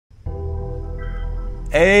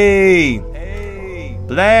Hey,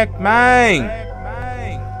 black man,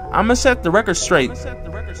 I'ma set the record straight.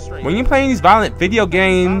 When you're playing these violent video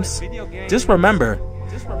games, just remember,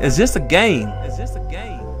 it's just a game.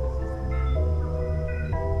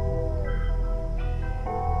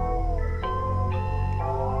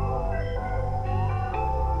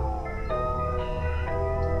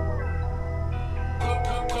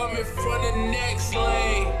 Coming from the next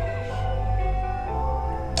lane.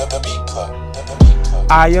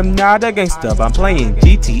 I am not a gangster, I'm playing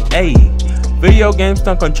GTA. Video games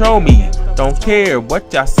don't control me, don't care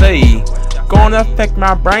what y'all say. Gonna affect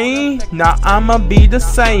my brain, now I'ma be the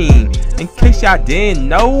same. In case y'all didn't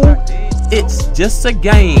know, it's just a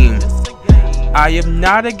game. I am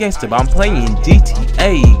not a gangster, I'm playing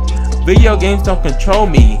GTA. Video games don't control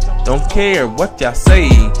me, don't care what y'all say.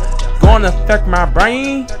 Gonna affect my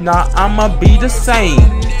brain, now I'ma be the same.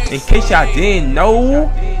 In case y'all didn't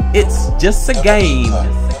know, it's just a game.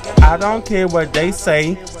 I don't care what they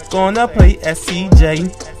say, gonna play SCJ.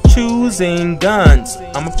 Choosing guns,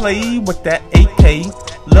 I'ma play with that AK.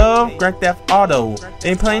 Love Grand Theft Auto,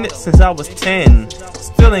 been playing it since I was 10.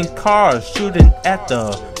 Stealing cars, shooting at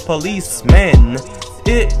the policemen.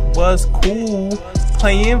 It was cool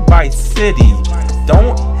playing Vice City.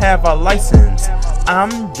 Don't have a license,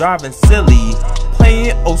 I'm driving silly.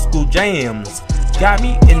 Playing old school jams, got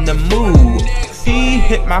me in the mood. He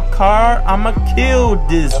hit my car, I'ma kill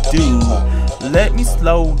this dude. Let me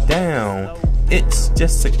slow down, it's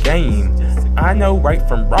just a game. I know right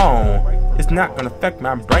from wrong, it's not gonna affect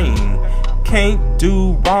my brain. Can't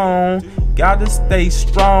do wrong, gotta stay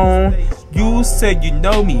strong. You said you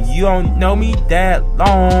know me, you don't know me that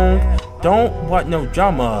long. Don't want no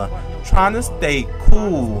drama, trying to stay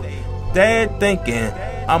cool. They're thinking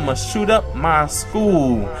I'ma shoot up my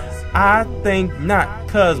school. I think not,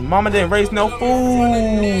 cause mama didn't raise no fool.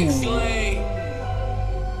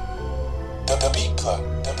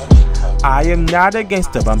 I am not a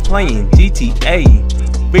gangster, I'm playing GTA.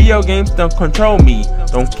 Video games don't control me,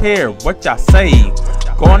 don't care what y'all say.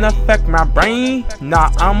 Gonna affect my brain, nah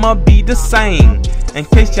I'ma be the same. In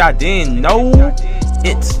case y'all didn't know,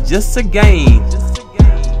 it's just a game.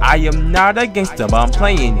 I am not a gangster, but I'm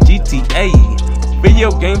playing GTA.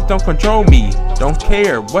 Video games don't control me, don't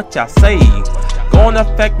care what y'all say. Gonna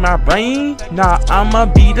affect my brain, nah I'ma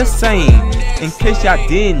be the same. In case y'all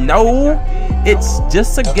didn't know, it's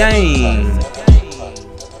just a game.